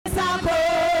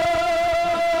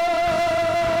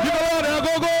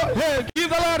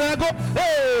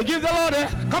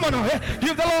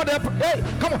Give the Lord a hey,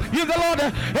 come on, give the Lord a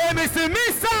hey, Mr.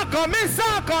 Misaka,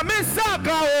 Misaka,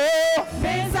 Misaka, oh,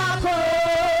 Misako.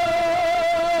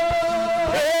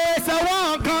 Hey,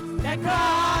 Sawaka.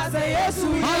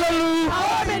 Hallelujah.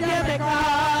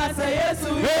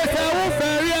 Hey,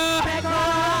 Sawuferia. Hey,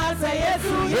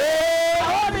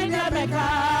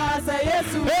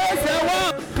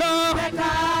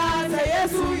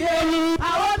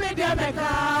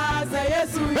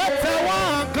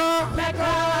 Sawaka.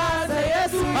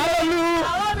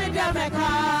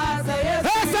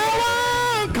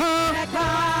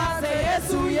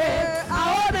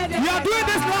 We are doing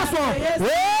this last one.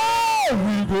 Oh,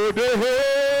 we go there.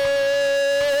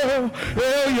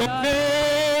 Hail your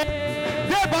name.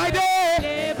 Day by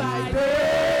day.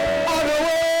 All the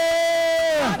way.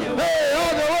 Hey,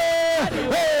 all the way.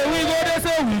 Hey, we go there,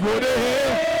 say we go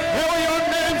there. Hail your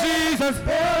name, Jesus.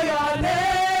 Hail your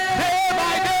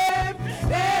name.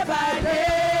 Day by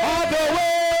day. All the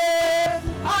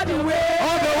way.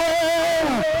 All the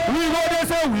way. We go there,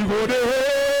 say we go there.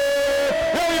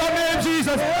 Hail your name,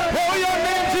 Jesus. Hail your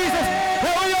name, Jesus.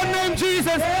 Hail your name,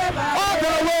 Jesus. All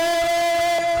the way.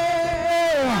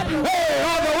 Hey,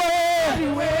 all the way.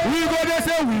 We go there,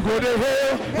 say we go there.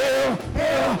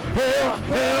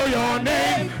 Hail your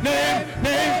name, day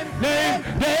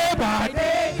by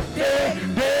day.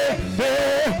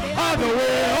 All the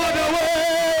way.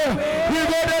 We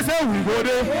go there, say we go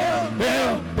there.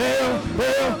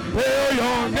 Hail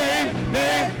your name,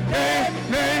 day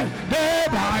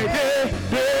by day.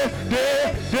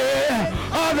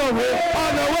 All the way.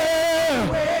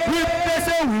 We go there,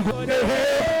 say we go there.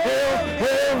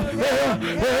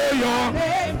 Hail your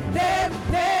Name,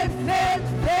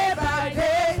 day by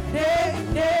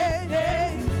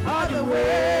day, all the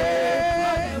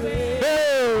way.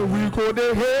 Hey, we go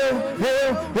there.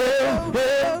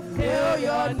 Hail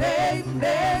your name,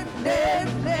 day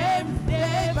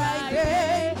by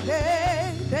day,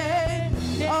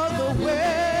 all the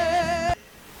way.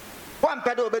 One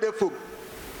pedal be the food.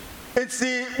 And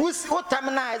see, what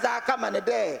time now is our coming a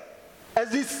day? As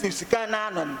this is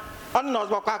Canon, on knows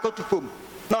what I go to foam.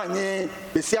 No, ye,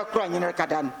 the sea crying in a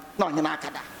cadan, no, in a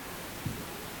cada.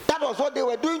 That was what they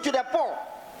were doing to the poor.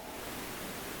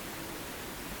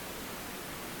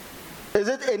 Is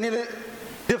it any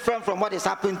different from what is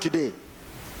happening today?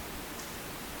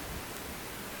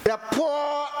 The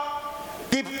poor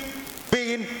keep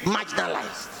being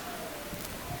marginalized.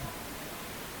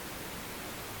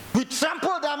 We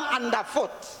trample them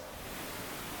underfoot.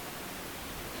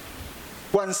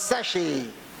 One sachet.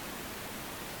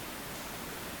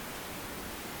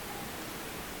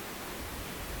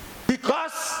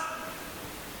 Because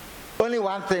only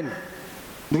one thing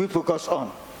do we focus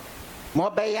on.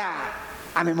 Mobaya,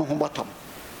 I'm in bottom.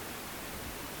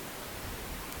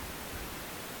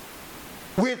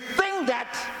 We think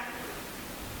that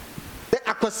the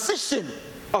acquisition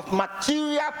of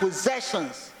material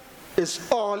possessions is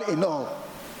all in all.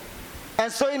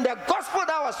 And so in the gospel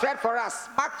that was read for us,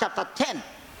 Mark chapter 10,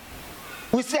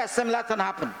 we see a similar thing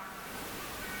happen.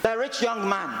 The rich young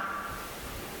man,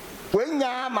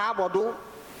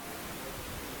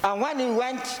 and when he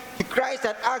went to Christ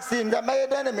and asked him, the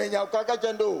maiden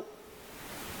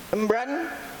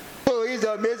so he's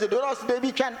amazing.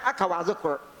 Baby can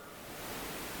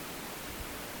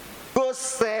go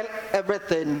sell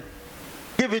everything,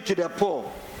 give it to the poor,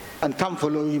 and come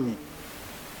follow me.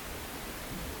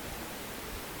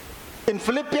 In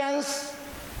Philippians,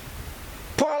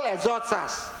 Paul exhorts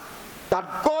us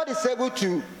that God is able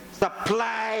to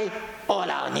supply all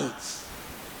our needs.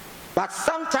 But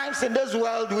sometimes in this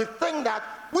world we think that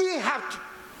we have to.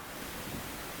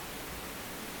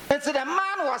 And so the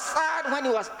man was sad when he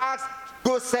was asked,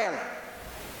 go sell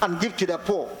and give to the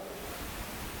poor.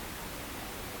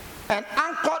 And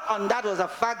anchored on that was the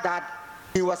fact that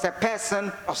he was a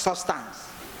person of substance.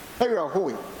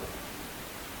 The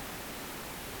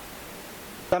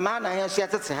man I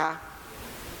said to her,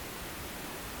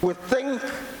 we think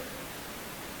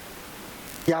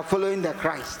you are following the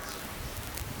Christ.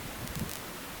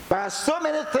 There are so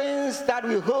many things that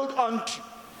we hold on to.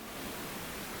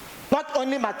 Not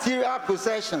only material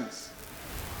possessions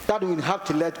that we have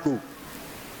to let go,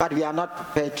 but we are not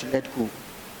prepared to let go.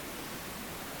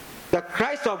 The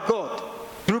Christ of God,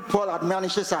 through Paul,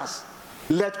 admonishes us,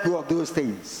 let go of those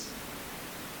things.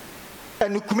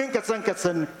 And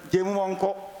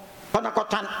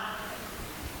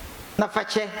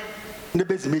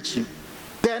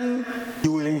then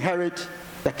you will inherit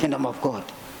the kingdom of God.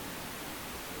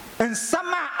 And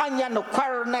some anya no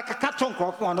kwar na kakaton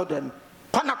krofo ano den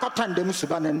panakotan dem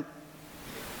subanen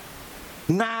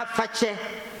na fache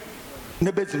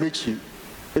ne bezimechi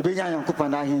ebenya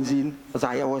Nyankopɔn ahenzi as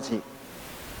I was it.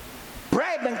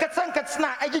 Bribe and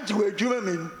Katsana, I did you a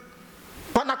German.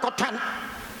 Panakotan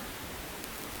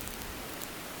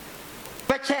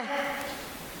Peche,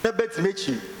 the beds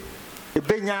Michi,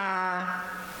 ebenya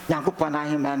Nyankopɔn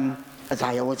ahenzi as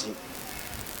I was it.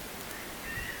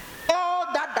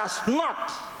 All that does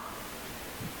not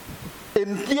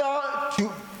endure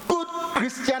to good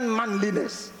Christian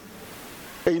manliness.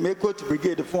 And you may go to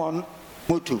Brigade 1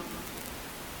 Motu.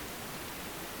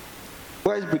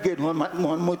 Where is Brigade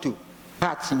 1 Motu?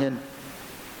 Parts in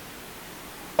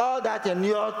all that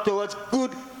endure towards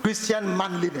good Christian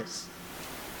manliness.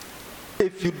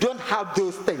 If you don't have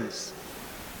those things,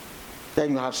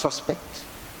 then you have suspects.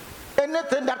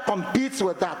 Anything that competes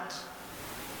with that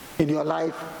in your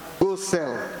life, go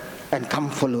sell and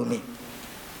come follow me.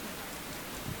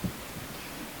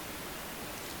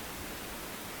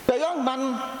 The young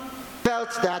man felt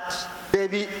that,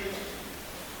 baby,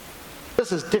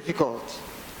 this is difficult.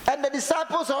 And the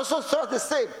disciples also saw the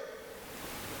same.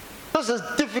 This is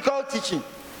difficult teaching.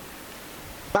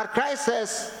 But Christ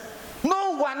says,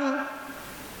 no one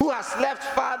who has left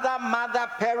father, mother,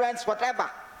 parents, whatever,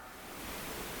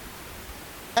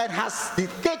 and has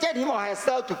dedicated him or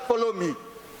herself to follow me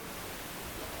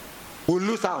will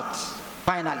lose out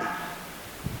finally.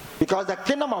 Because the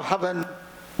kingdom of heaven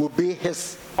will be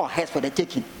his or hers for the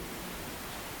taking.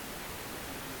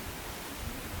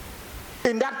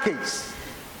 In that case,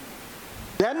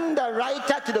 then the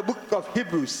writer to the book of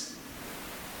Hebrews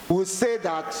will say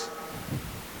that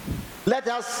let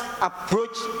us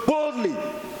approach boldly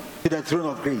to the throne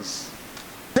of grace.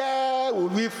 There will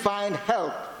we find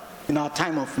help in our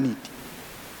time of need.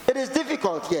 It is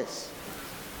difficult, yes,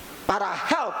 but our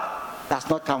help does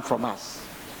not come from us.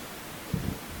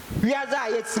 We are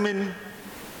the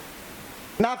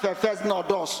now for first no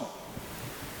doors.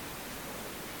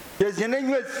 Yes, you know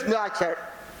it's not.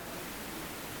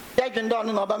 Yakin down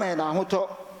in Obama and Hoto.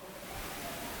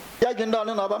 Yakin down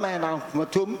in Obama and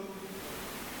Matum.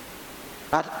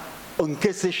 At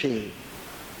Unkesishi.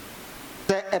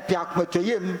 The Epiak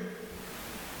Matoyim.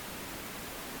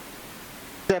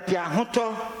 The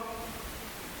Piahoto.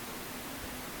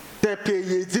 The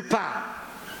Pay Zipa.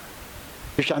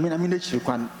 Which I mean, you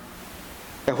can.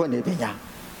 A honey benya.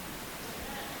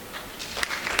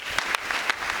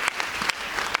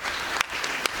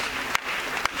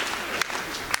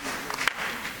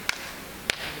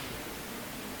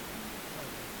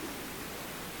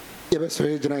 Yes,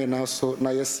 regional now so now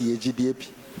you see a GDP.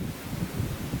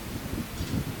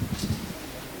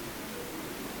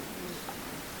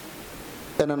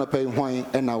 And I'm paying wine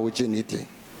and now we genity.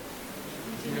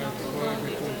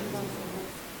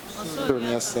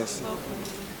 Yes,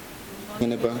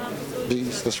 in about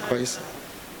Jesus Christ,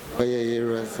 by a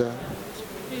year as a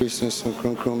Christmas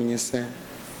and Crum in San,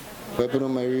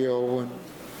 Babylon Maria one,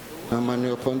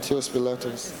 Emmanuel Pontius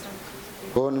Pilatus,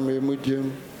 born me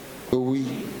medium,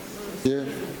 we. Yeah,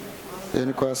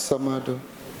 then quite Samado,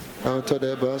 out of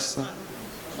the Bassa,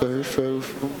 very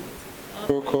faithful,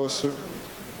 Procoso,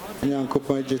 and Uncle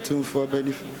Pajetum for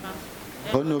benefit.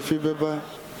 Oh no, Fibeba,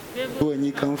 when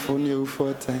you come for new for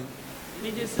a time.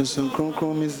 And some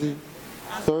crom is the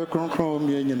sorry crom,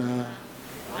 you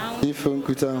if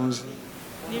Uncle Towns,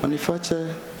 and if I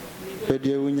tell, but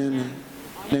dear Winnie,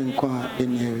 then quite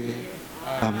in area.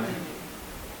 Amen.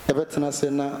 Everything I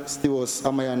said now still was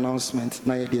my announcement.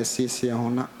 Now, dear CC,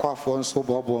 Hona, Quaffon, so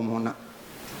Bob Mona,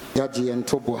 Yaji and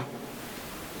Tobua.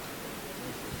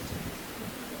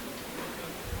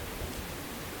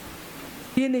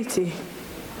 Unity.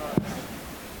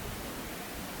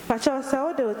 Pacho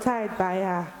saw they were tied by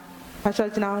her. Pacho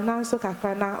now so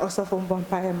Kakana also from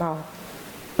Bompire Mouth.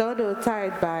 So they were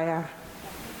tied by her.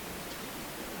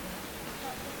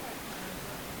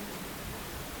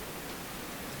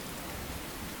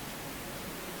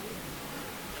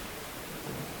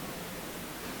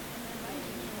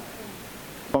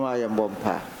 I am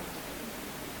Bompa.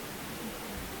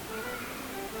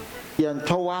 Yan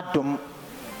Towadum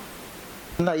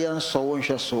Nayan so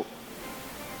and so.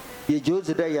 Ye Jews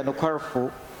the day and a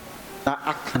careful na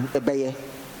akan ebeye.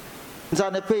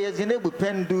 Zana pay as in a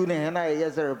pen do and I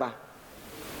yazerba.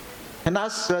 And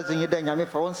as in your day, I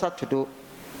for one Saturday.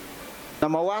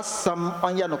 Now, was some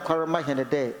on Yano Karama in a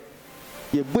day.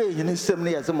 Ye boy in his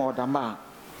semi as a more than ma.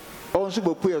 Also,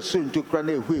 will put soon to cry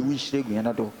away wish they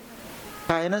do.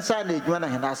 I understand it when I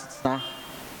had asked now.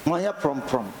 My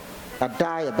prom, a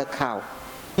die a back cow.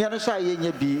 You understand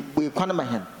ye be with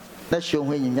Conamahan. Let's show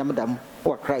when you Yamadam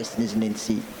or Christ in his name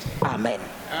see. Amen.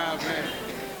 Amen.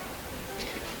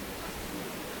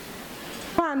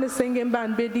 Find the singing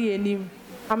band Biddy and him.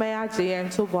 Amayaji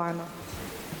and Tobuano.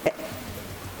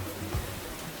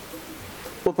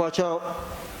 Popocho,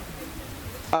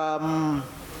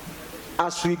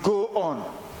 as we go on,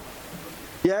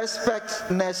 you expect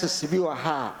nurses to be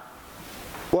a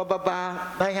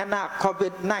Wababa, Nayana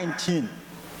COVID-19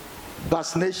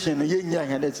 vaccination,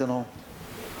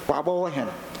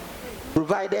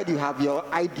 provided you have your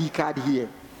ID card here.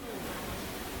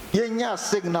 Yenya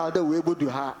signal the way to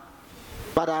have,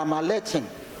 but I'm alerting.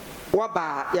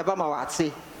 Waba Yabama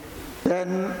Watsi,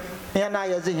 then Yana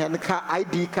using an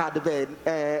ID card,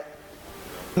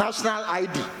 national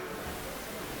ID,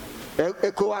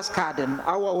 ECOWAS card, and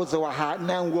our was our heart,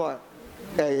 now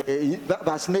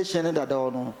vaccination in the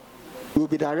door will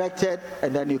be directed,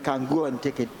 and then you can go and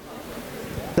take it.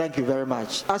 Thank you very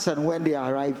much. As and when they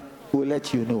arrive, we'll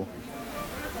let you know.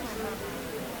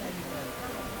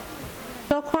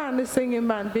 So, the singing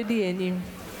band, Biddy and him,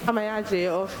 Amayaje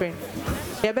offering.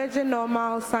 A better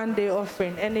normal Sunday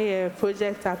offering, any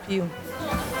project appeal.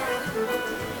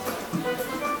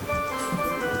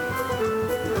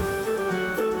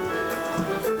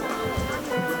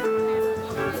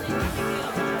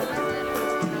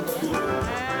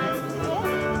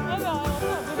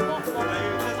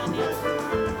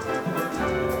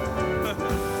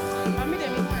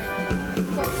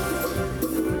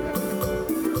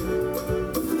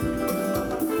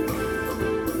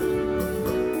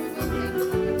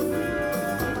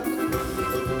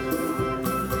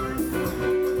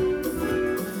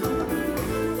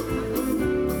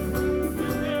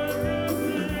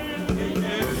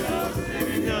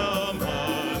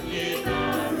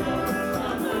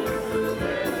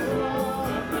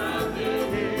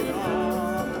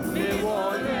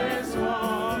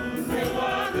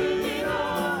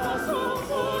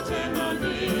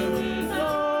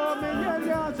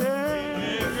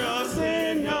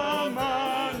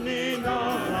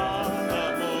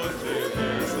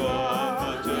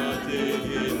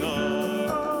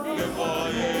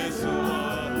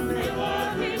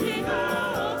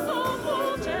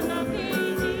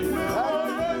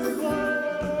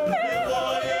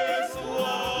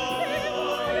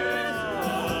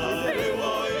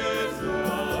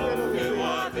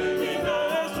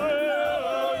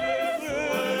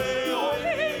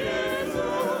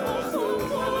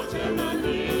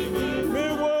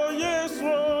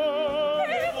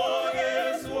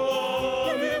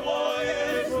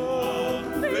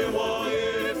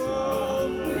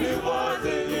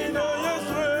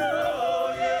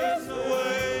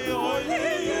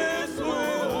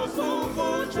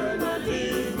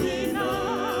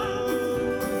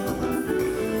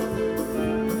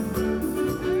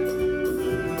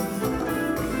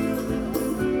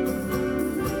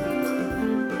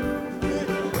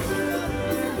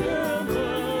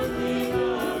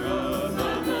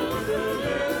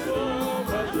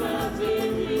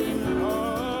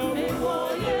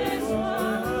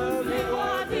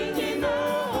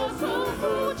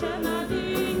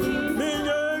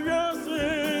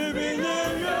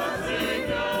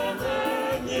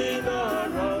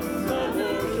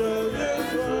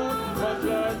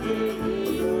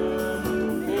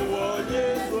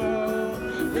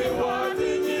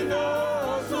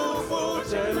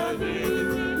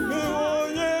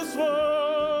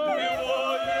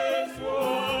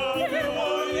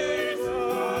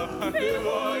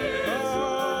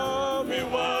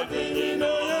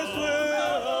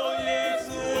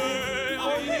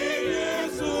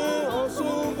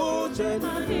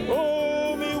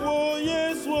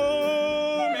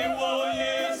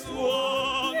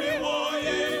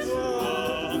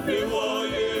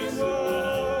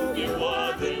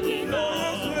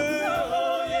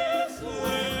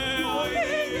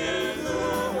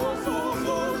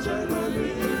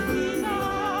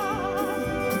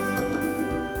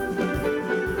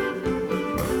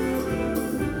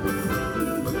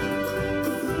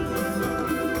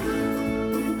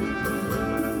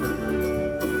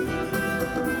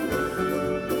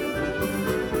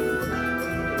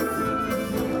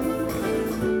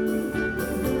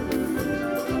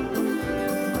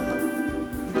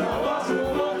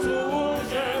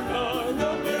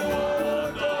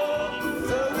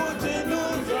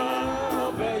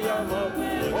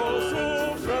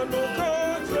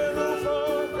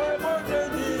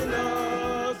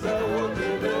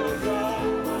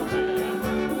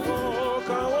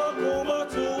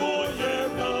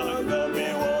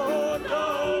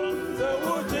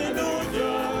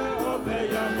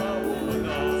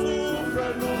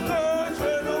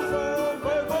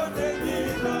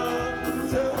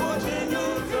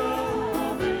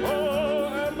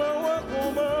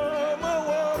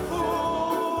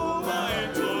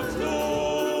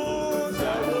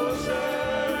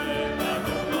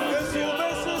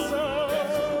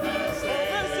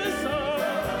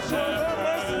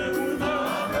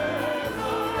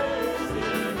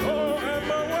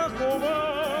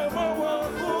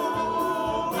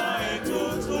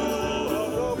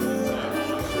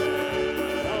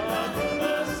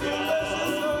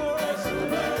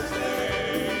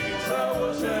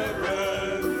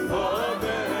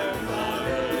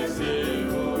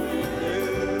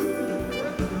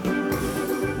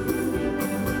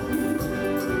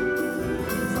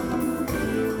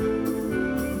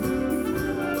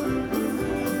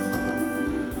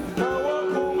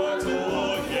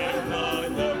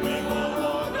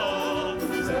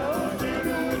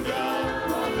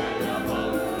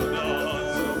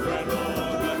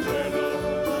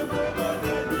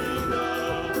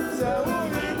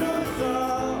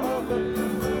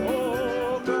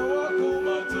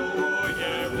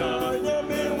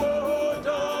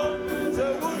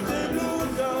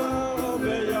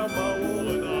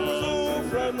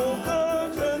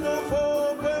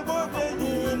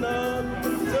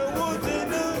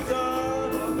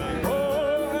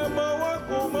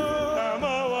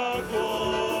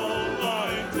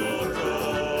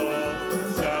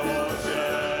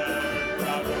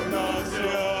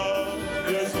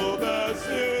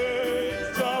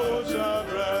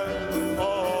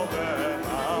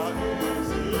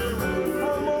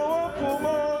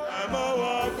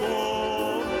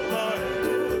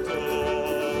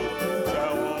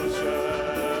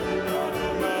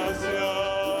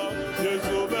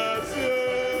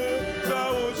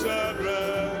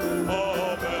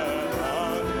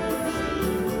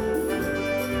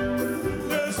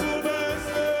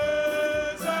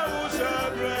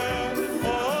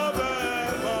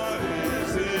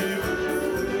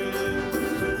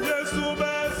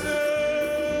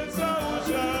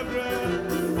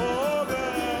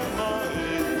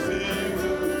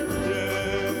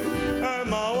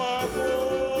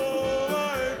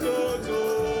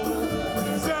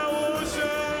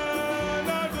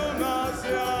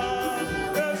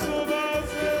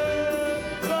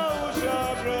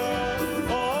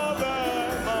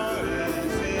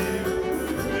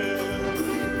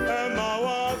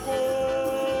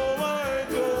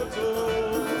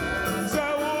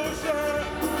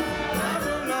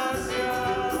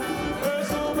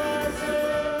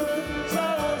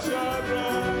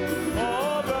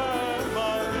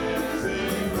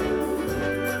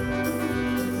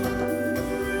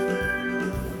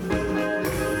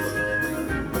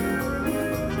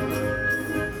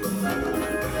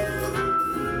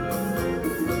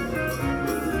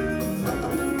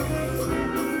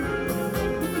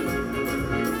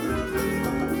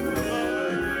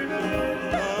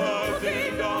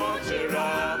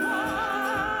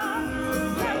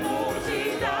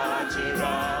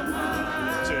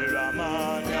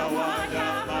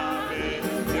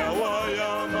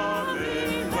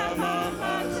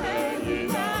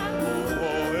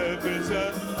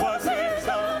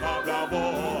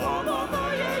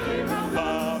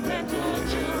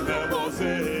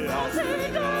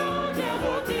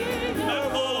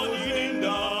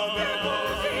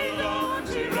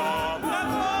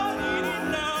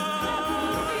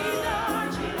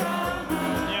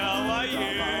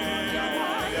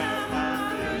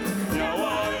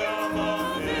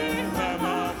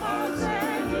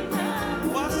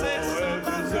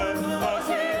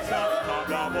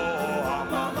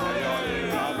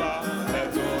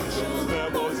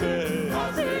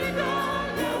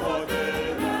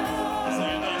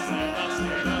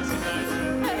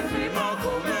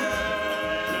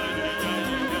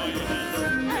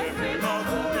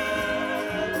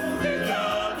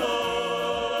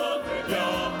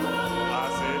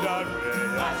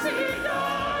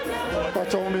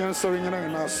 Pacho me and sorry in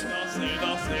us.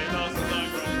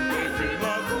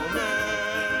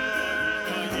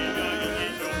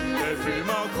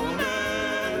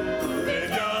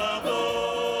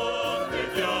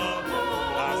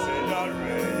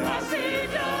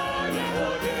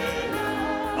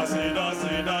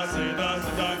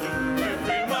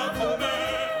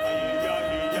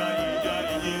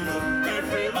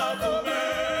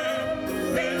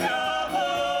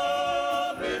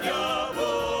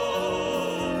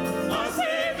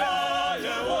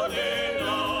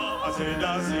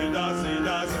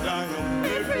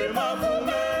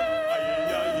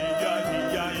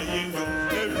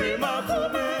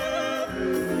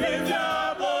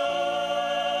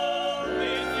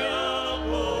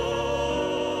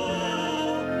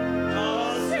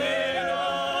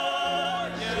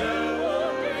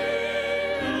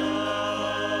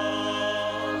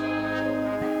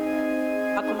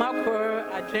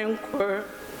 Ajenkur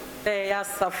ya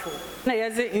safo na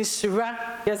yeze insura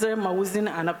yeze mawuzin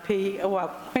anape wa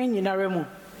kwen nyinare mu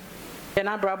ye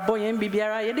na brabo ye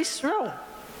bibiara ye di sro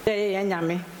ye ye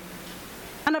nyame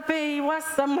anape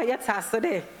wasam ye tase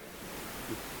de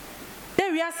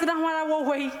wiase da hwara wo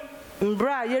hoi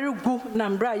mbra ye regu na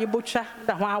mbra ye botwa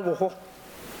da hwa wo ho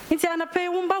nti anape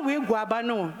wumba we egu aba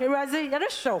no ewraze ye de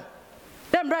show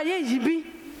de mbra ye yibi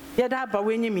ye da aba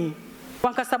we nyimi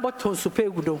wankasa boton super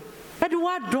gudo edi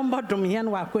wa domba dom ye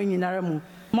no akwa nyinara mu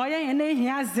mo ye na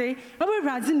ehiaze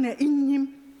awuraze na enyim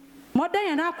mo da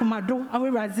ye na akomado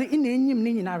awuraze ina enyim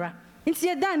ne nyinara nti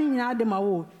ye da ne nyina de ma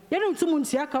wo ye ntum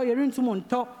ntia ka ye ntum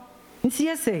nto nti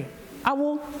ye se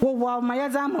awo wo ma ye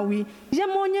za ma wi ye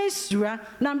mo nya isura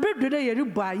na mbredo de ye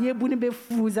ribo a ye bu ne be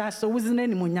fuza so wuzina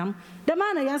ni munyam de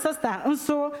ma na ye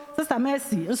sister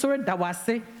Mercy nso da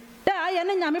wase da aye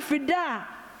ne nyame frida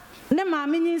ne ma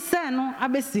me nyinsa no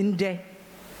abesinde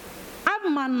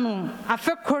abmanu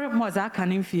afekore moza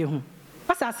kanin fie hu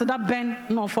pasase da ben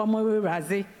no formo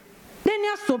weraze deni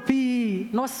asopi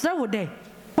no sewo de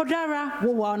podara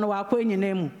wo no akwa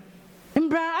nyina mu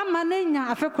mbra amanenya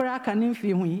afekore akanin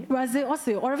fie hu weraze o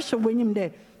se orhwe bonyim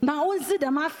de na onzi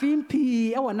da ma fie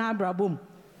mpi e wo na abrabom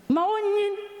ma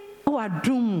onyin wa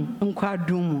dum nkwa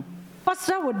dum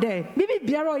pasra de bibi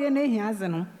biara o ye na ehiaze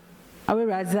no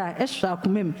aweraze a ehwa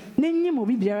akomem na nyim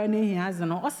obi biara na ehiaze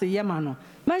no o se yema no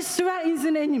masura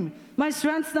inzin enyim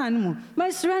masura ntan mu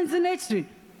masura nzin etri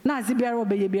na azibiara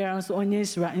obeye biara nso onye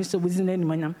sura nso buzin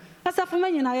enim anyam asafo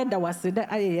manyina ye da wase da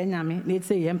aye nyame na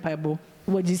etse ye mpaibo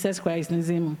wo Jesus Christ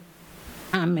nzim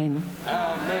amen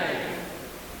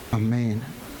Amen.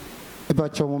 Eba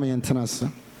chomo me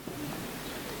yentanasa.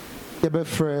 Ebe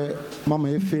fre mama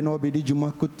efe na obedi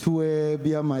juma kutu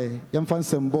bia mai yemfa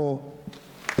nsembo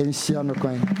enhia no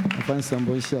kwan yemfa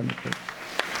nsembo enhia no kwan.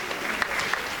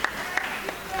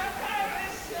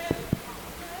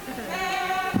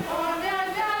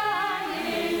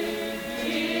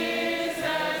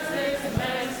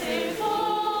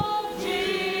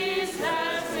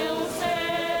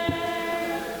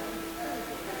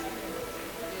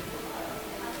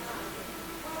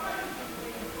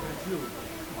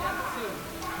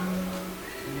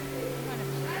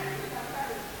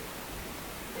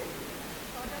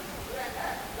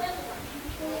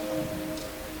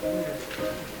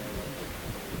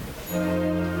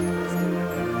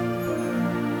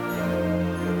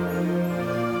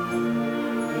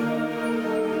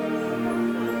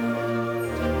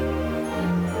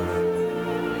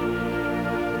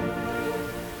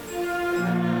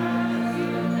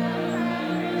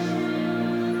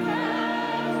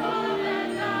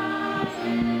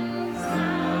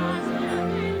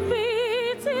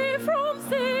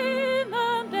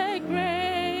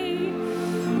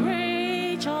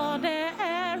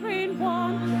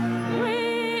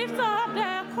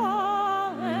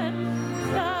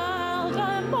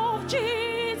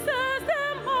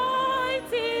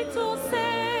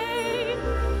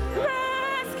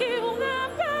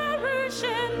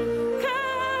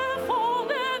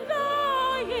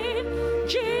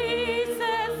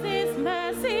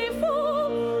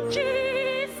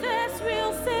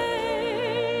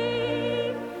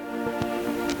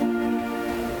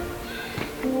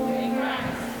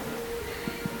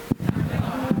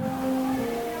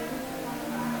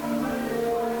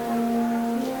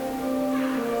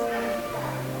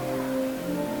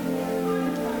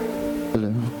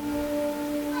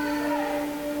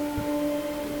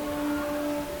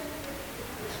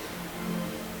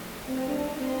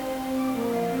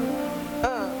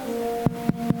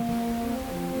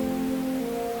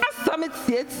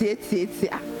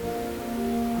 Tia.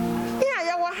 Yeah,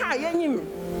 you were high, and you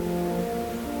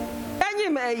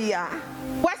may,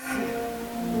 what's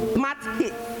Matt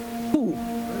Kit? Who?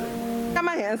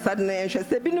 yɛn nsa de na yɛnhwɛ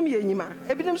sɛ ebinom yɛ enyim a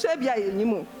ebinom nso ebi a yɛ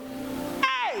enyim o.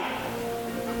 Hey!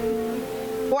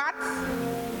 What?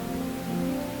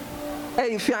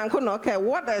 Hey, Fianco, no, okay,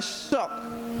 what a shock.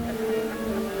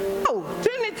 Oh,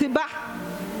 Trinity ba.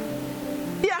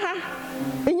 Yeah,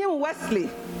 and you Wesley.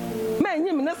 Man,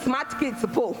 you no smart kids,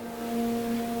 po.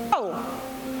 Oh,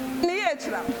 near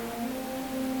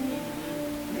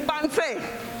Bante.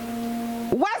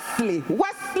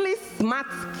 Wesley smart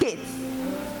kids.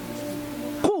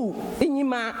 Who in you,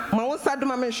 ma,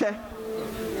 Saduma Meshe?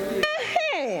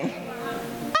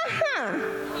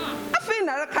 I feel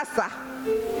na kasa.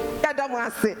 Yada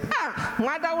wase.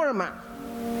 Mwada worma.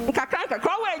 Nkakanka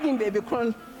kwa wajin baby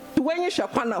kron. Tuwenye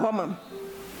shakwana homa.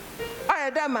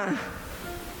 Ayada ma.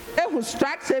 Ehu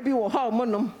structure bi wo ha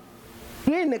omonom.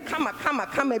 Ne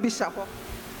kama bi sha ho.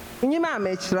 Nyima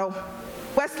amechirawo.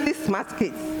 Wesley Smart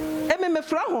Kids. Me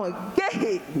fra ho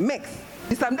Gehe Mix.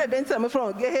 Disamde dense me fra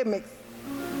ho Gehe Mix.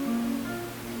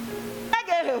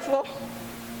 Gehe fo.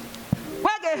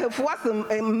 Wage hefu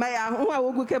wasem maya ho a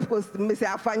wogu ke post mesi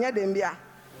afanya dem bia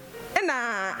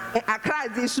na akra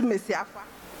di su mesi afa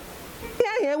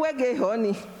ya wage he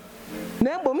oni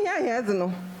na mbom ya he ze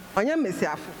no onye mesi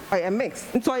afo oye mix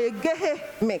nto oye Gehe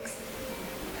Mix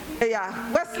ya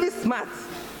Wesley Smart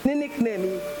ni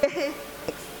nickname Gehe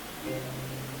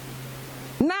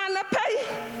na pay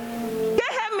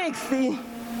Gehe Mix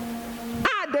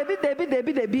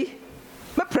Debi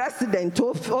me president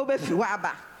obefi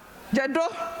waba Jado,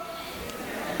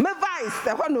 me vice,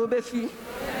 the one over fee.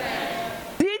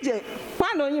 DJ,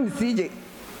 one on him, CJ.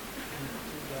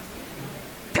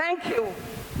 Thank you.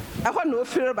 I want no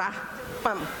fear about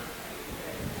ma'am.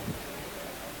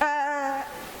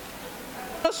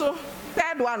 Also,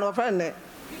 third one of her.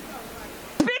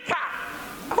 Speaker,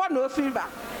 I want no fear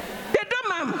about. They do,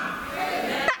 ma'am.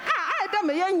 I don't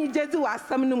know, young Jesu was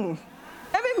some new.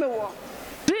 Every me walk.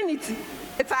 Trinity,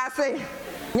 it's I say.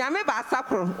 Nyame ba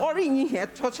sakro ori nyi he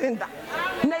touching da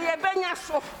na ye benya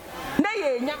so na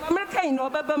ye nyama America in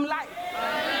obebam life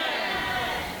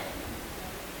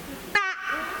na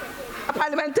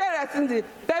parliamentarians in the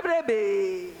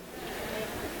bebrebe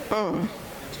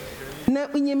na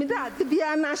unyimi da de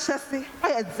bia na hyese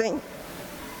oye zen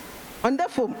on the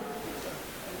phone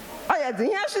oye zen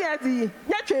ya so ya di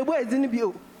nya twebo ezin bi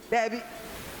o dabi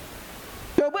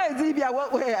twebo ezin bia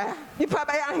wo nipa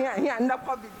ba ya hia na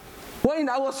covid. When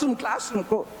I was in classroom,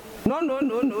 go. No.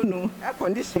 Air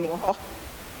conditioning.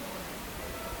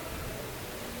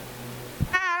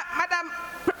 Madam.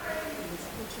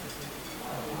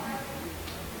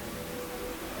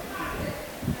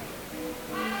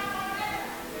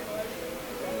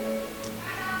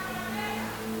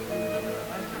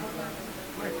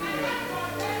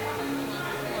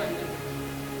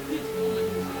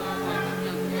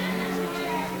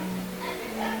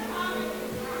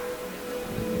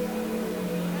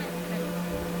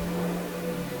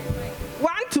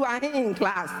 To are in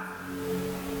class.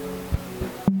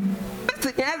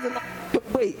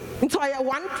 Wait, until I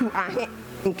want to are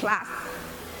in class.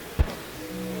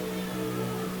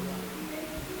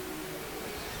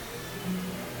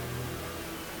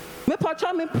 Me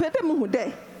patron me put them who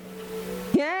there.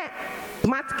 Yeah,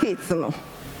 smart kids, no.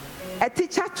 A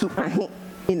teacher to are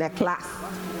in a class.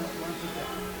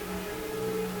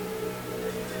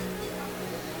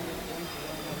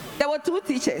 There were 2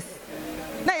 teachers.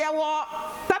 Now you were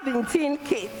 17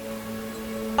 kids.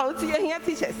 Oh, you hear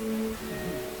teachers?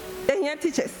 They hear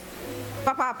teachers.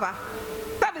 Papa.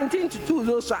 17 to 2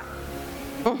 those are.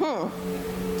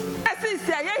 I see,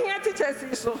 you hear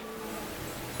teachers so.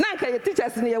 Now your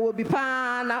teachers in here will be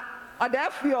pana or the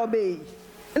free obey.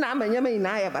 And I'm a yammy in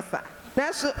Ayabasa.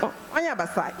 That's on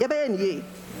Yabasa, Yabe.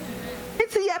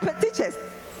 It's a teachers.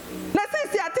 Now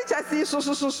since your teachers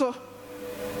is so.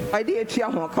 I did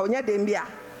Chiamo, Konya Dembia.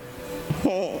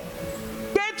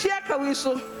 Get Chiaka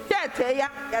whistle, get a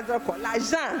Yazako,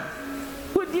 Lajan,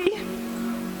 Woody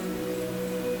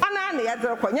Anani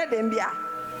Yazako, Yadembia.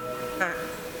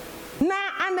 Now,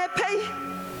 and I pay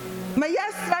my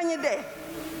yes, Ranya day.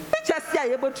 Teachers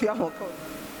say able to your home.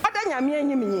 What then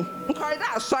you mean? Call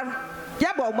that, son.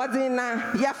 Yabo was in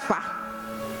Yafa.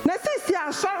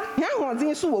 Nassia, son, young ones in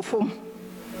Suwofum.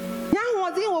 Young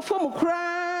ones in Wofum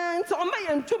crying, so my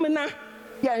and Tumina.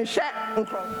 Yeah, share and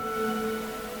cry.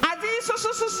 I did so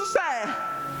say.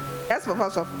 Yes,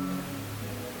 Professor.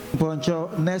 Poncho,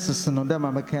 necessary no them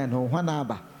American or 1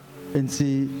 hour. And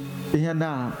see, here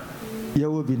now,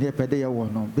 you will be near per day or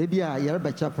no. Baby, you're a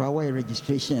better for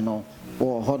registration or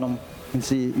honor. And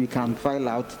see, we can file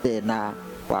out there now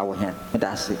for our hand.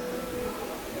 That's it.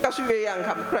 Because you're young,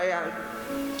 come cry.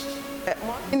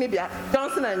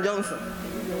 Johnson and Johnson.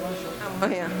 I'm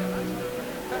here.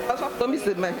 Also, Tommy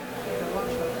said, man.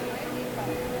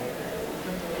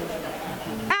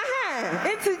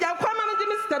 It's a Yakama,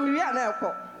 Mr. Miriam.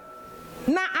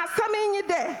 Na asamenyi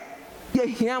de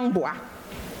ye hiamboa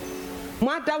mo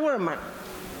adaworma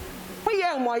mo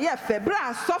ye mo ye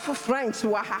febra soft French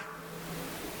wa ha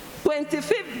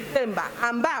 25th December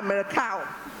amba America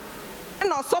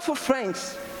na soft French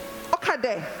oka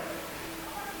de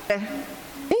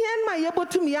ihe ma ye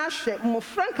botumi ahwe mo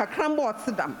frank akrambo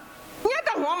otedam nye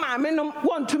da ho ma me no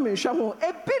wontumi hwe ho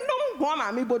ebinom ho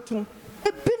ma me botum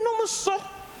ebinom so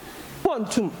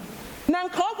wontum na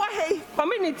nka owa hey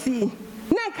community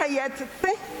na nka ye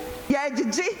tete ye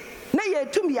gigi na ye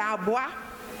tum ya aboa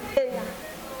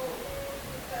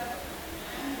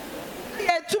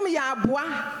ye tum ya aboa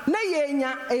na ye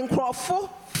nya nkrofo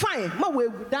fine ma we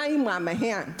gudan mu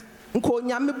amahe an nka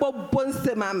onyame bobbo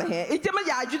nsem amahe ejema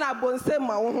ya adwuna abonsem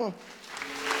ma wo ho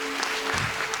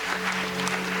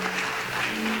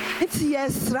it's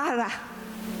yes rara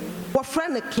wo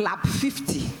friend club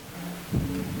 50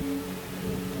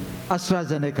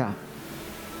 AstraZeneca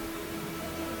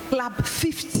Club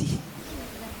 50.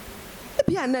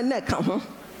 Ebia na ka ho.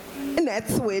 Na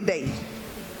etwe dey.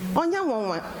 Onya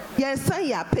wonwa. Yes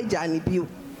ya pagya ni bio.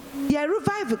 Ya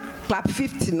revive Club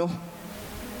 50 no.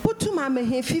 Putu ma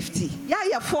me 50.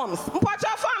 Ya forms.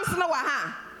 Mpocha forms no wa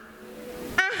ha.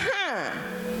 Aha.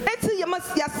 Eti ye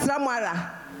mas ya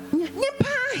sramara. Nipa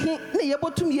he na ye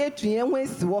botum ye tuye ho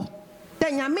esi wo. Da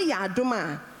nyame ya adom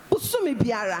a. Usumi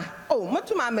biara. Oh,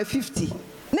 motu ma me 50.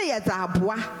 Na ye za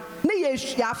aboa. Na ye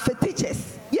hwia fe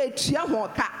teachers ye tua ho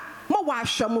ka mo wa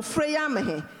hwam frɛ ya me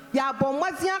he ya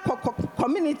bomwazia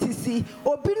community si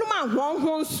obinum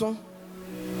ahonhon so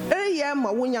ye ma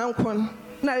wonyankon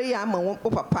na ye ma wo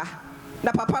papa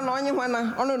na papa na onye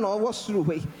hwana ono na wo suru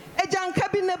hwe ejanka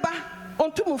bi ne ba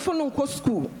ontumfo no nko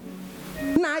school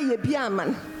na ye bi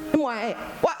aman mo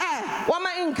wa ma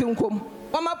inkinkom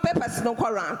wa ma papers no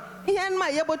koran ihe ma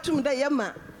ye botum da ye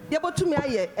ma ye botum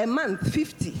aye a month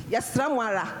 50 yesra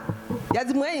mwara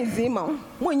yadi mo enzima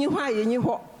mo nyi ho aye nyi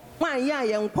ho mo anye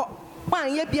aye nko mo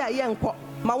anye bi aye nko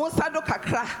ma wo sado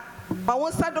kakra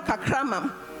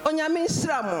mam onyame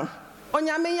nhira mo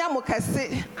onyame ya mo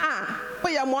kase wo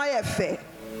ya mo aye fe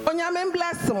onyame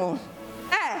bless mo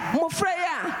mo frɛ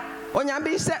ya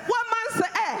onyame se wo man se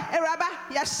eraba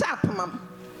ya sharp mam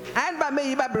and ba me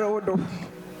yi ba brewodo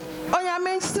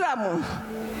onyame nhira mo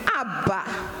aba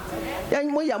yan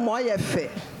mo ya mo ye fe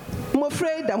mo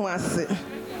frɛ da mo ase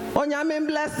onyame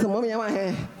bless mo me wa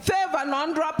he favor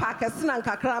no drop akese na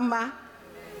nkakrama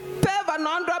favor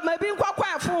no drop ma bi nkwakwa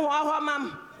afo ho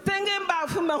mam singing ba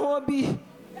afo me ho bi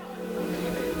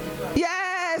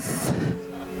yes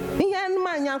ihe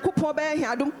ma nyankopon ba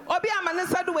hia dum obi amane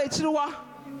sado wa chiri wo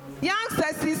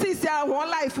youngsters sisi a ho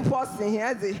life person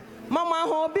here dey mama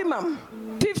ho bi mam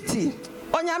 50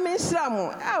 onyame nhira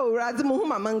mo awurade mo hu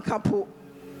mama nkapo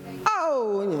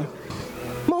oh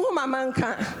mo hu mama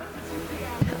nka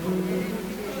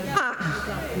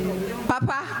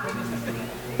papa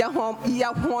ya ho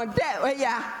de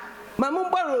ya mama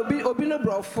mboro obi no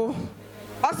brofo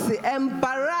osi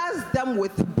embarrass them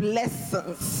with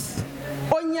blessings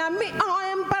onyame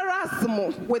embarrass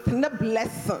mo with the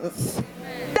blessings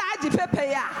daji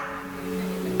pepe ya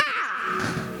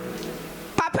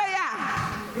papa ya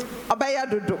obaya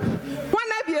dodo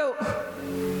wana bio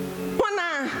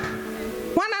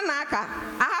wana naka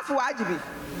ahafu wajibi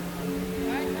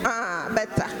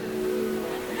better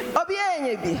obi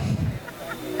enye bi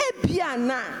ebia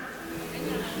na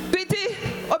twiti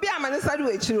obi amane sadu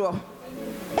echiri o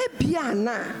ebia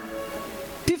na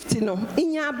 50 no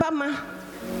inya abama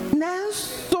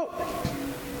nanso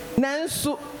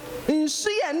nsu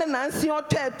ye na nansi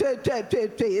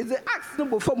otwe is ax no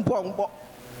bofom pongbo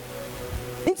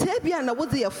nti ebia na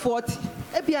wodi ye 40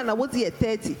 ebia na wodi ye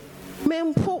 30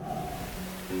 mempo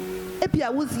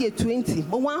ebia wodi ye 20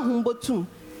 mo wan humbotum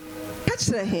ka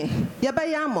kire he ye ba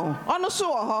ya mo ono so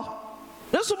wo ho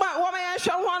no so ba wo ma yan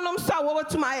hwe honom so wo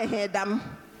botum aye he dam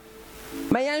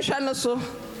ma yan hwe no so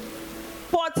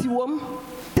 40 wom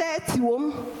 30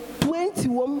 wom 20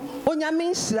 wom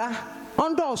onyame nhira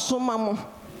ondo osoma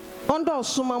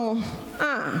mo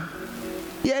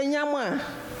ye nyam a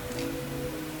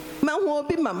ma ho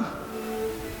obi mam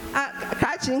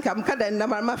ka chinkam ka da na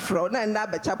ma fro na nda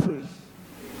ba chapuri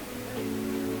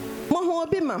mo ho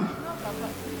obi mam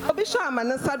obi sho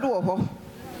amane sado wo ho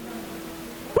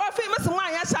prophet meso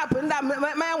wan ya sharp nda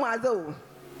ma ya waze o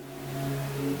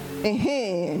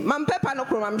mam pepa no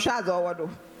kro mam hwa zo wodo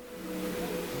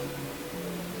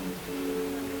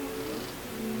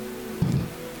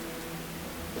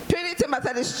Trinity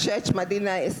Methodist Church,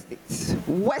 Medina Estate,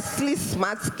 Wesley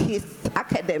Smart Kids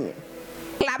Academy.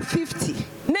 Club 50.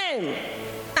 Name,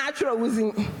 natural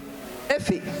within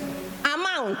Effie.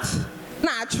 Amount,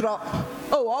 natural.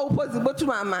 Oh, all possible to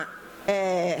Mama.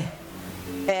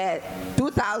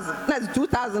 2,000. That's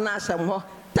 2,000 national.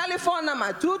 Telephone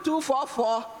number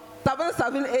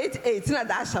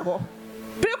 2244-7788.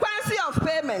 Frequency of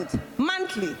payment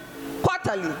monthly,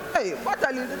 quarterly. Hey,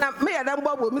 quarterly. Me and them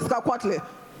Bob Mr. Quarterly.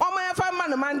 Oh my, 5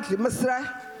 monthly, Mr.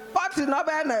 Quarterly. No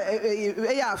better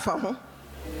a year from.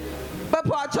 But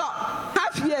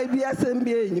half year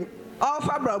BSMB. All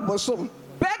Fabra Bosom.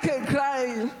 Back and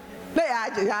crying. They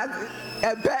had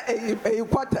a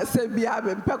quarter say be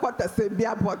having quarter say be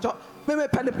a porto. Maybe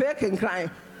penny bacon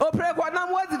crying. Oh, pray what I'm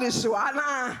what it is.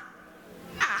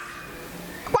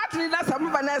 Quarterly, that's a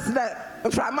move from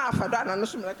Afadana and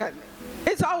Sumaka.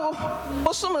 It's all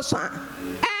Bosumasa.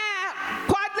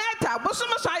 Coordinator,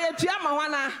 Bosumasa,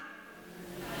 Tiamawana.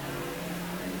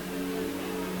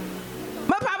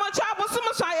 Mapamocha,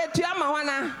 Bosumasa,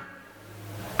 Tiamawana.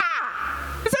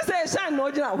 This is a sign no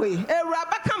way. A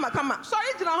rabba come.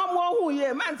 Sorry to know how who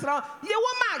ye man. You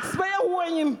were Max, where you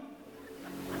him.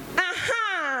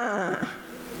 Aha.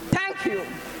 Thank you.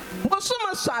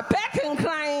 Bosumasa, back and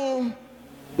crying.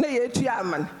 Nay,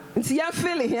 Tiaman. It's your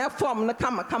feeling here from the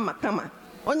come.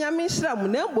 On your mission,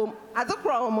 Munelbum, as a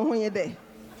problem when you're there.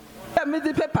 Me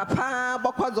the papa,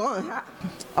 Bocos on her.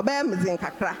 Obey me,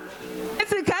 Zinkakra.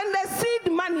 It's a kind of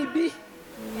seed money be.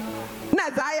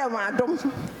 Nazaya, madam.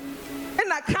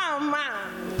 And I come, man.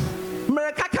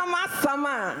 Merakama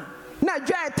sama. Na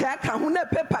dry attack, who ne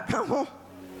paper come home.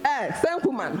 Thank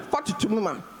you, man. 42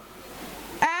 woman.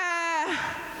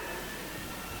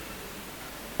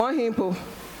 One himpo.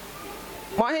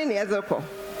 One in the other call.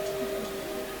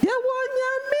 You want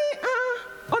me?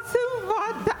 What's in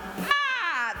water?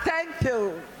 Thank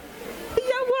you.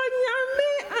 You want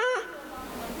me?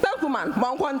 Thank you, man.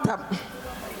 One tap.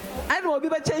 I don't be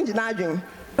changing aging.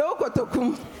 Look at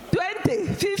 20,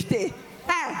 50,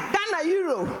 Ghana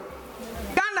euro,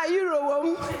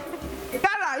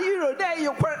 there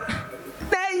you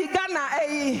Ghana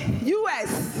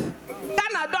US,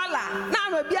 Ghana dollar, now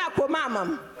I'm a biako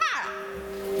mamam.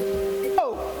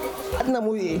 Oh,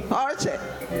 Archie.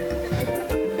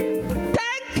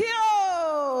 Thank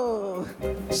you.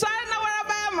 Sign over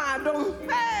by madam.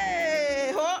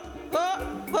 Hey, ho.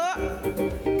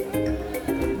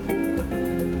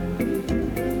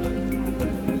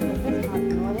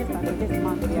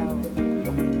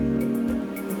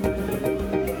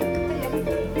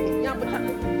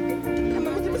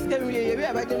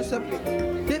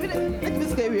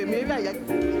 Maybe I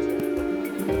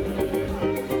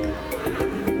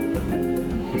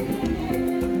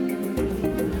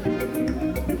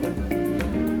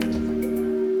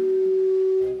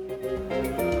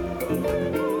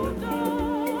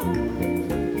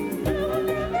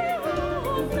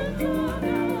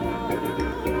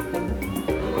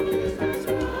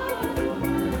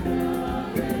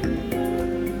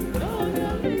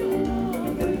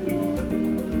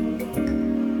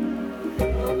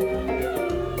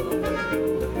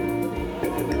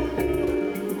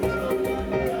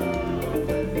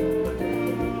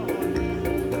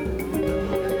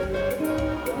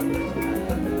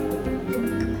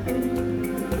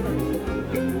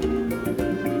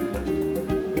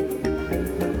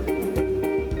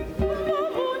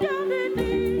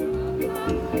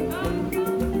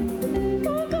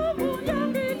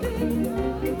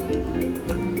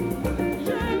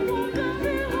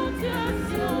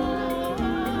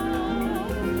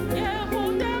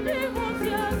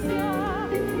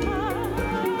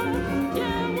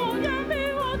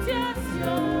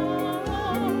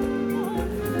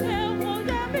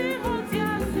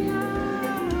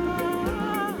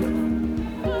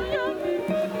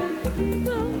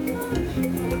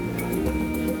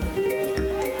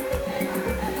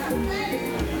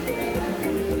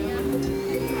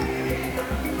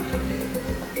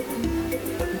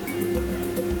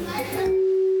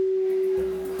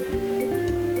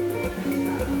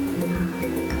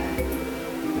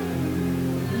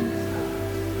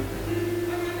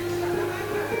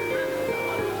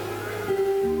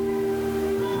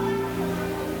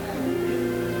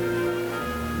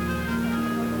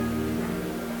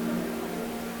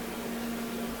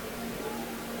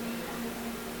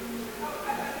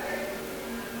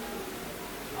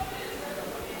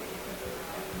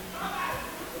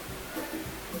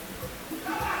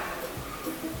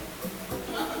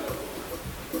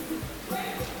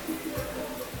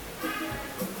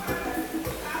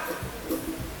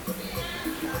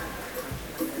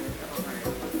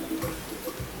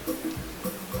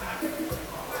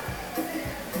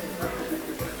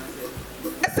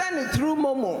through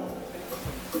Momo.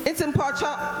 It's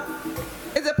important.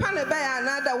 It's a panel by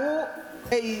another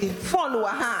a phone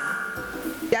ha.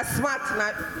 You're smart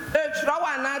now. Throw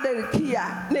another key,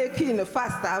 no key in the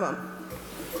fast album.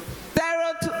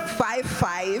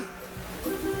 055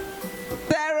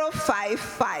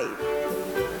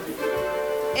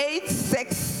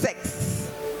 866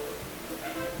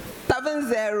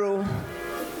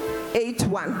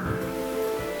 7081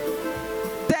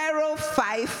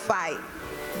 055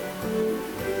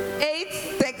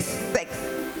 866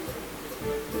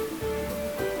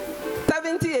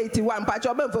 7081.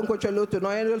 Pachobe phone control to no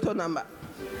any number.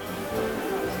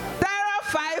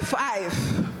 055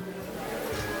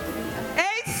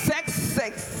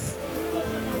 866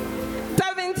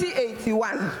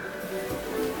 7081.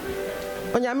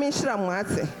 Onyame nhyira mo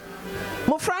ate.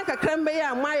 Mo franka krembe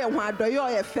ya maye ho adoye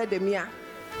o fedemia.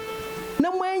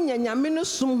 Na mo anya nyame no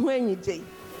sum ho anyije.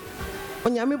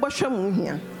 Onyame bohwe mo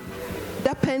hia.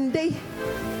 Depende.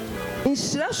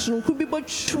 Nhyira sunku bi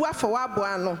botwu afa wabo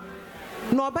ano.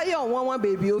 Na obaye onwanwa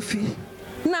baby ofi.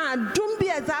 Na adum bi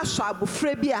eza aso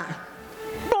abofra bi a.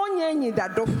 Na onya anyi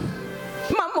dado.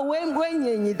 Mama wengo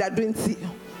anya anyi dado nti.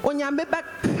 Onyame ba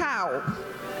kaw.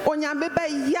 Onyame ba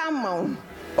yamaw.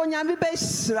 Onyame be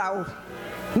sraw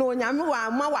no onyame wa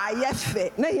ama wa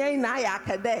yefe na yen na ya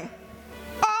akade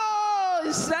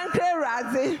oh sankre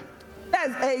razi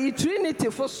that's a trinity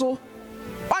for so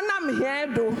onam here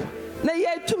do na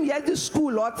yetum ye di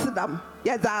school otdam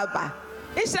ye zaba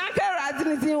sankre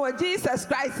razi ni wa Jesus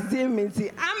Christ din mi ti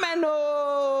amen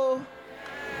oh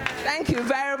thank you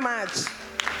very much.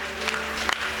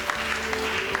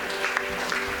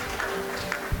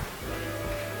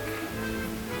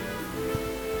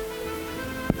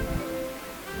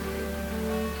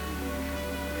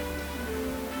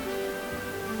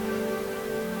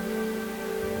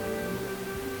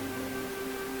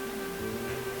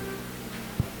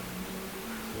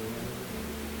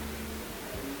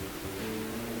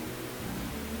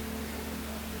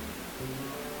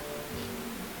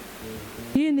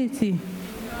 Unity,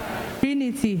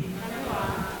 Trinity,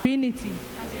 Trinity.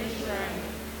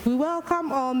 We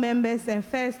welcome all members and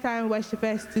first-time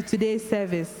worshippers to today's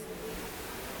service.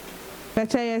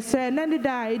 Pacha yesre nani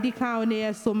da edi kan ne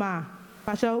yesoma.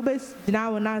 Pacha ubes dina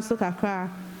wona so kakra.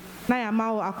 Na ya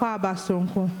ma wo akwa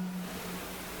abasonko.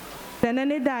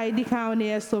 Nani da edi kan ne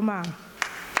yesoma.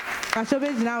 Pacha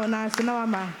ubes dina wona so na wa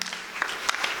ma.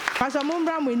 Pacha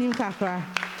mumbra mu nim kakra.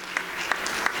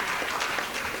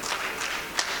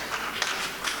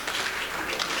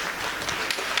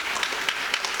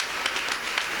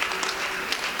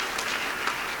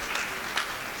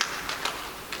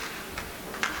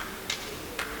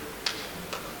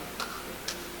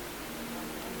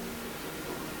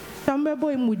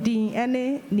 Boy mudin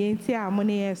ene nienti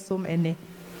amone yesom ene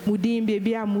mudin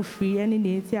baby amufri ene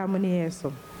nienti amone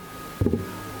yesom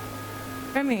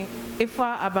Remy, if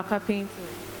Abaka Painting,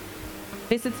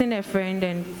 visiting a friend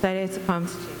and decided to come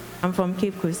to church. I'm from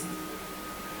Cape Coast.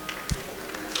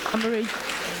 I'm Marie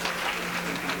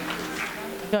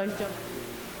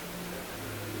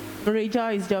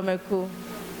Joyce Jomeko.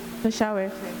 The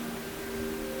shower.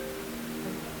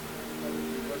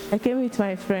 I came with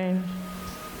my friend.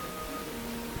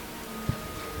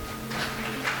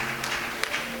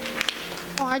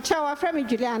 I saw a friend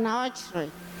Juliana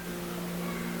Archery.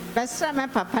 But some my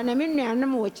papa and me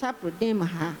no chap with them.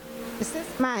 This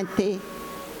is my day.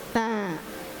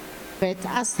 But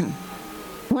asan.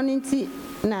 One inti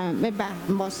na meba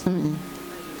Boston.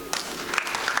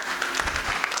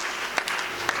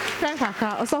 Frank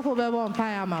Kaka, also for Bebo and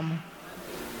Paya Mamma.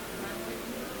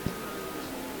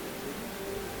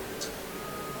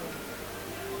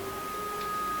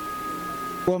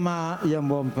 Woma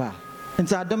yambompa.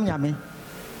 Nti Adam nyame.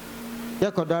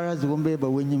 Yakodara zumbe ba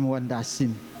wenyim wanda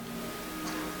sim.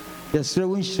 Yesre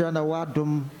wunshira na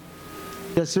wadom.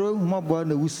 Yesre humabo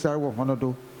na wusar wo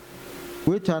honodo.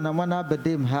 Wetu na mana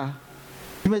bedem ha.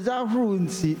 Imeza huru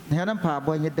nti na na pa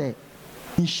abonye de.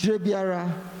 Nhire biara,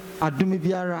 adome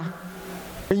biara.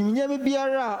 Enyimnyame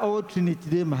biara owo Trinity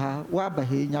dem ha wa ba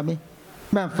he nyame.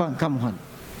 Memfa nkam hon.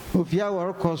 Ofia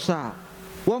worokọ so a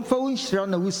wonfa wunshira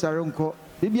na wusar nko.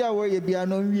 Bibia wo ye bia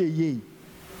no nwie ye.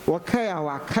 Wakaya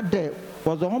wakade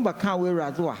was on back where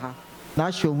Razuaha. Now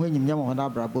show when you know on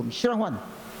Abraham. Shirawan,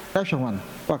 that's one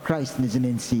for Christ is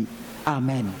in see.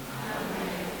 Amen.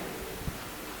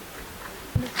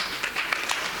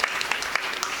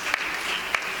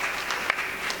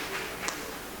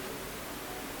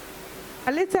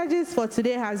 Our liturgist for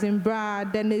today has been Bra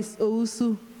Dennis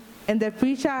Ousu, and the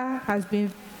preacher has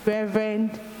been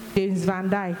Reverend James Van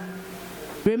Dyke.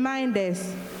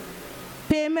 Reminders.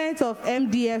 Payment of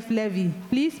MDF levy.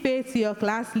 Please pay to your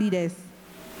class leaders.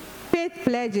 Faith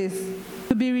pledges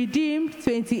to be redeemed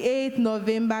 28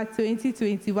 November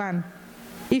 2021.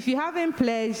 If you haven't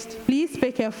pledged, please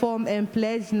pick a form and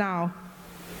pledge now.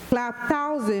 Club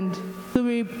 1000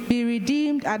 to be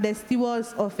redeemed at the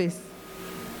steward's office.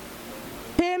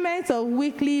 Payment of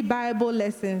weekly Bible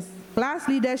lessons. Class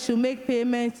leaders should make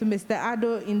payment to Mr.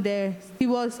 Ado in the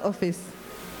steward's office.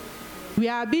 We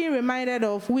are being reminded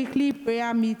of weekly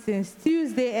prayer meetings,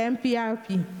 Tuesday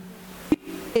MPRP.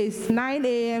 It's 9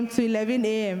 a.m. to 11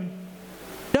 a.m.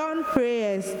 Dawn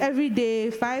prayers every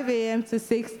day, 5 a.m. to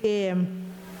 6 a.m.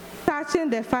 Touching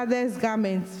the Father's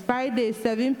garments, Friday,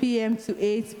 7 p.m. to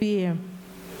 8 p.m.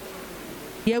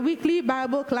 Your weekly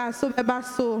Bible class,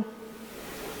 so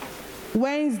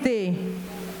Wednesday,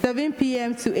 7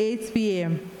 p.m. to 8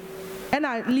 p.m. And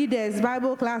our leaders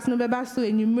Bible class, no so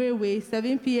in way,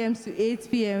 7 p.m. to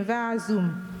 8 p.m. via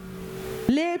Zoom.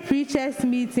 Lay preachers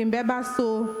meeting,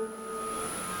 so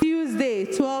Tuesday,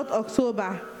 12th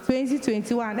October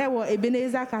 2021, at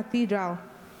Ebenezer Cathedral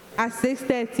at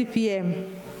 6:30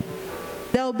 p.m.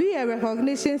 There will be a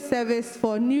recognition service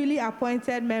for newly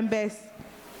appointed members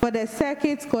for the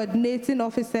circuit coordinating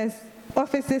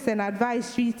offices and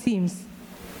advisory teams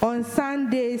on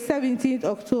Sunday, 17th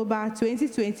October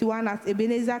 2021 at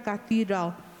Ebenezer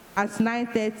Cathedral at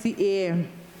 9:30 a.m.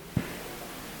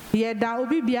 Yeda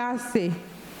obi biase.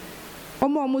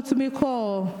 Omo mutumi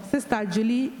call Sister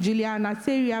Juliana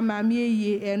Teria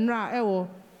Mamiye Enra Ewo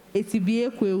Etibie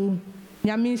Kwewu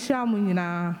Nyamisha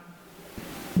Munina.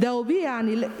 There will be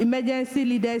an emergency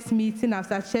leaders meeting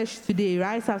after church today,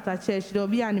 right after church. There will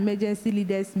be an emergency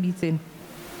leaders meeting.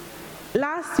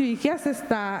 Last week, your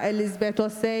sister Elizabeth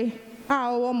was saying,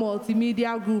 our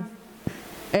multimedia group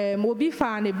will be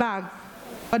found a bag,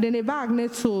 but in a bag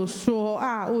net so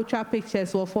ultra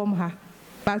pictures will form her.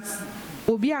 But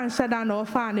will be answered and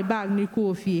offer a bag ni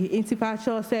coffee.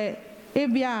 Intipacho say,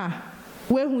 Ebia,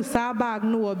 we who saw bag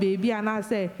no baby, and I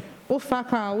say, oh,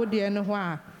 faka, would you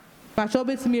know? But you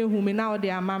bet me whom now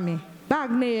they are mammy. Bag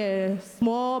ne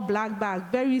small black bag,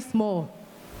 very small.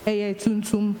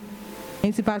 Tum.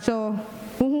 Intipacho,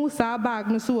 who saw bag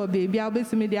no so baby, I'll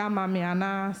bet me their mammy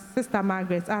and Sister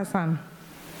Margaret Asan.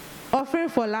 Offering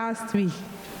for last week.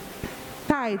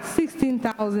 Tithe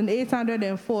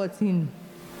 16,814.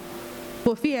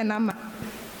 Kofi and Nama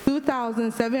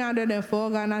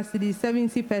 2,704 Ghana cedis,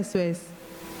 70 pesos.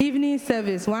 Evening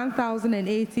service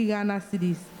 1,080 Ghana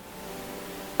cedis.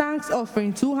 Thanks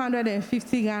offering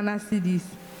 250 Ghana cedis.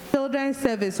 Children's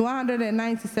service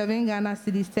 197 Ghana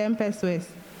cedis, 10 pesos.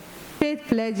 Faith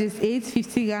pledges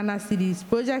 850 Ghana cedis.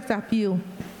 Project appeal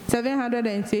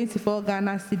 724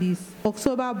 Ghana cedis.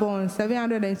 October bonds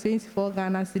 724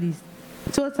 Ghana cedis.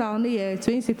 Total near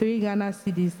 23 Ghana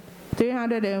cedis.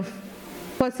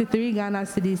 343 Ghana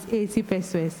cedis, 80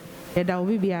 pesos. And that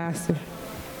will be asked.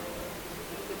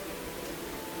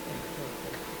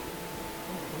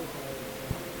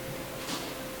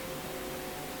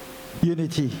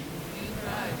 Unity.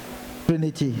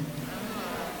 Trinity.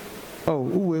 Oh,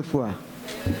 who for?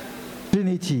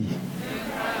 Trinity.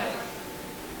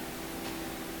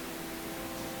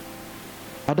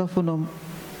 Adofonum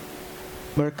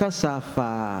Merkasa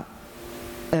fa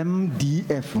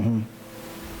MDF.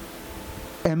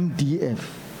 MDF.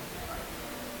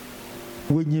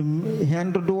 When you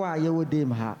handle the way you would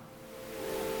ha,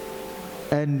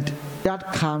 and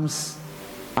that comes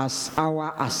as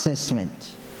our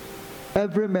assessment.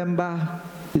 Every member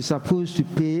is supposed to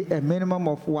pay a minimum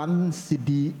of 1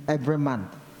 cedi every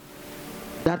month.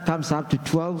 That comes up to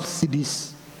 12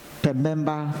 cedis per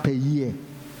member per year.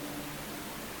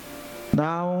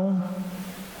 Now,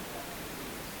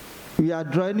 we are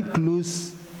drawing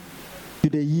close to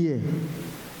the year.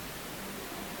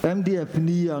 MDF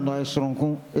ni ono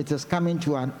esronko, it is coming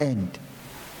to an end.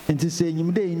 And to say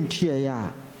then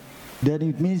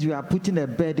it means we are putting a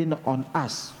burden on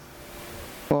us.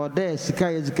 Or there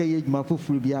sikaya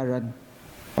mafufu biaran.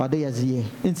 Or there is ye.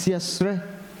 It's yesre.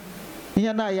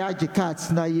 Yana yaji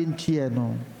cats na yinchie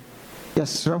no.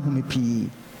 Yesra humi pi.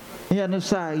 Yana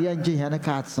sa yanji hana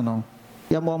cats no.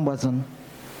 Yamon wasn't.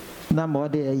 Na more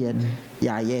there yen.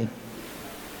 Yeah.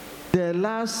 The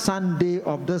last Sunday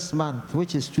of this month,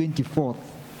 which is 24th,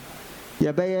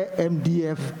 Yabaya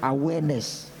MDF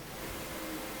awareness.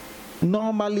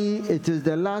 Normally, it is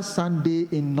the last Sunday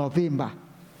in November.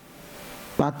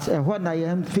 But when I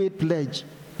am faith pledge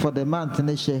for the month, and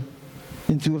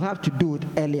we'll have to do it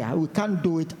earlier. We can't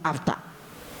do it after.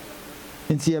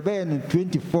 It's Yabaya on the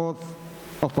 24th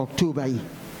of October.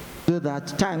 So that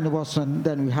time was on,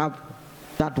 then we have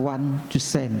that one to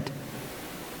send.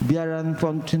 Biaran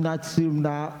from tonight's room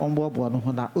na ombo bono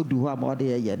na oduwa mode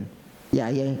yen ya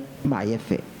ye ma ye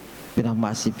fe Pina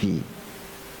Masipi.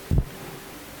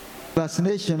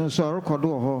 Vaccination is a record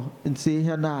and see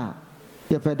here now.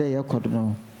 Yapede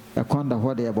Yakono, a conda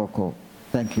what they boko.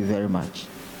 Thank you very much.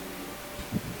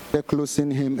 The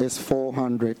closing hymn is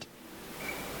 400.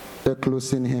 The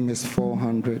closing hymn is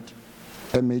 400.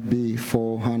 MHB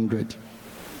 400.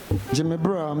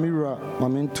 Jimebra Mira,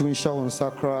 Mamin Tunsha on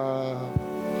Sacra.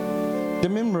 The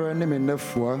member name in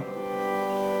Nefua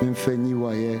in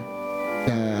Feniwaye.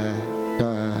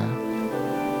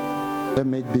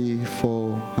 MHB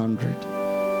 400.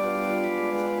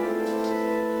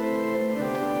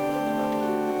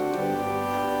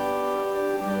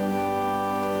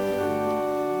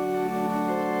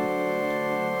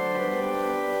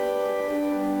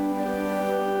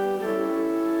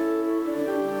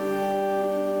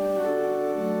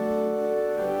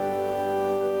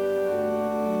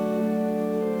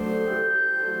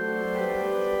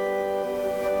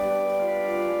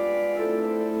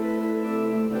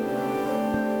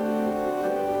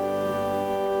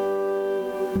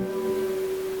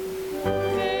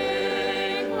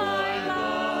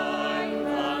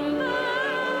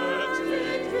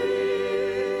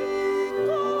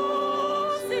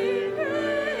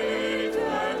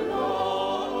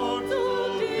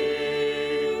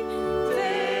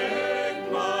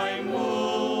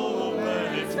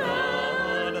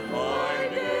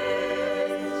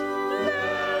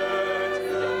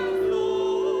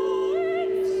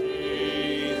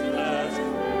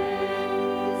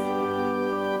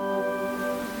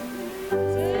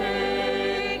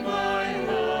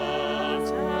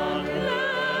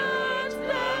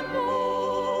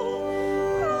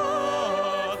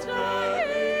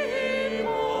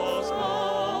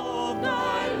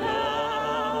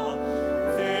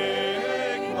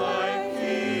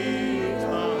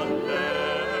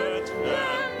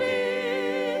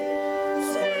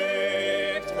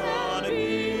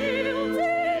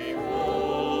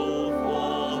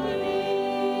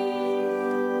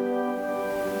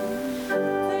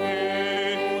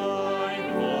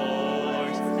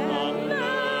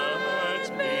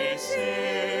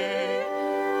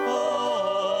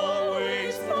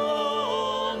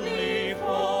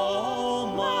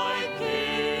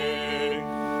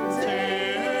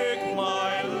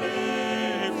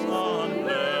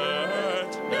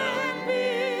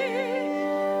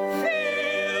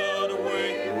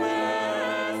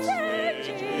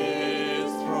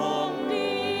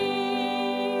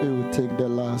 Take the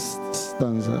last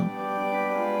stanza.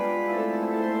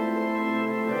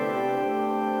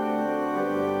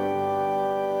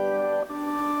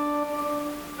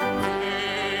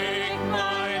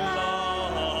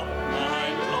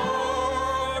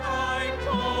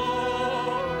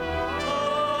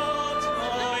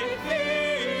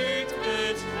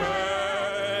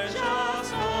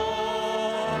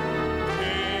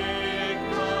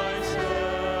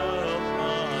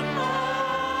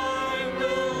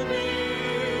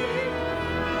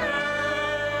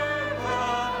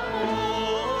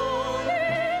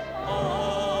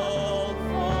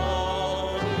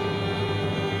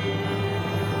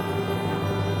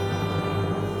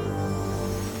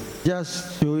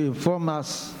 Just to inform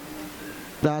us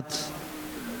that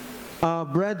our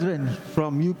brethren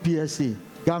from UPSA,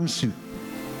 GAMSU,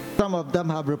 some of them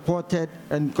have reported,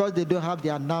 and because they don't have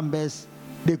their numbers,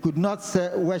 they could not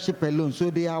worship alone. So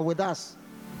they are with us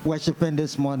worshiping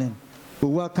this morning. We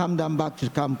welcome them back to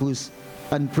campus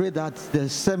and pray that the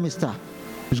semester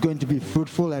is going to be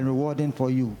fruitful and rewarding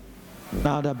for you.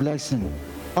 Now the blessing.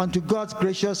 Unto God's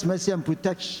gracious mercy and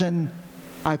protection,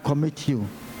 I commit you.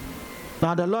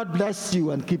 Now the Lord bless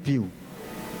you and keep you.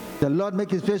 The Lord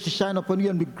make his face to shine upon you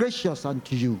and be gracious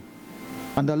unto you.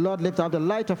 And the Lord lift up the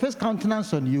light of his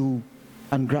countenance on you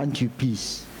and grant you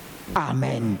peace.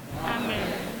 Amen. Amen.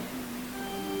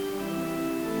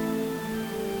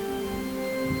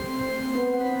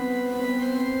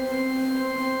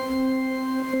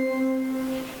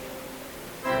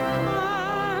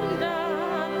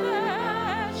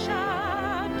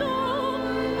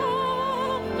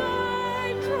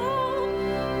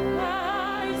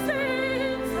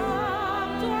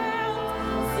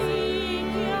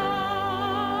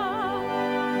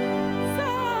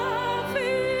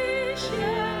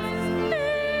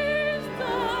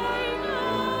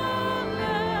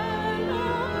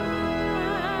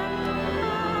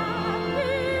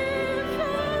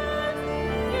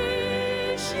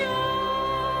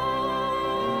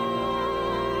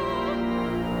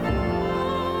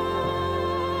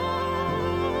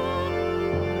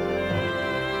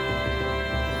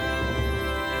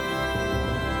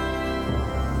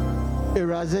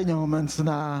 Irazenya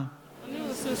Homansna.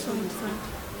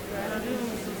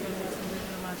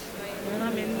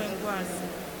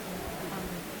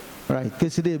 Right,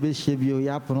 because they be shave you,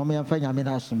 ya put on me and find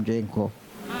Yamina some drink.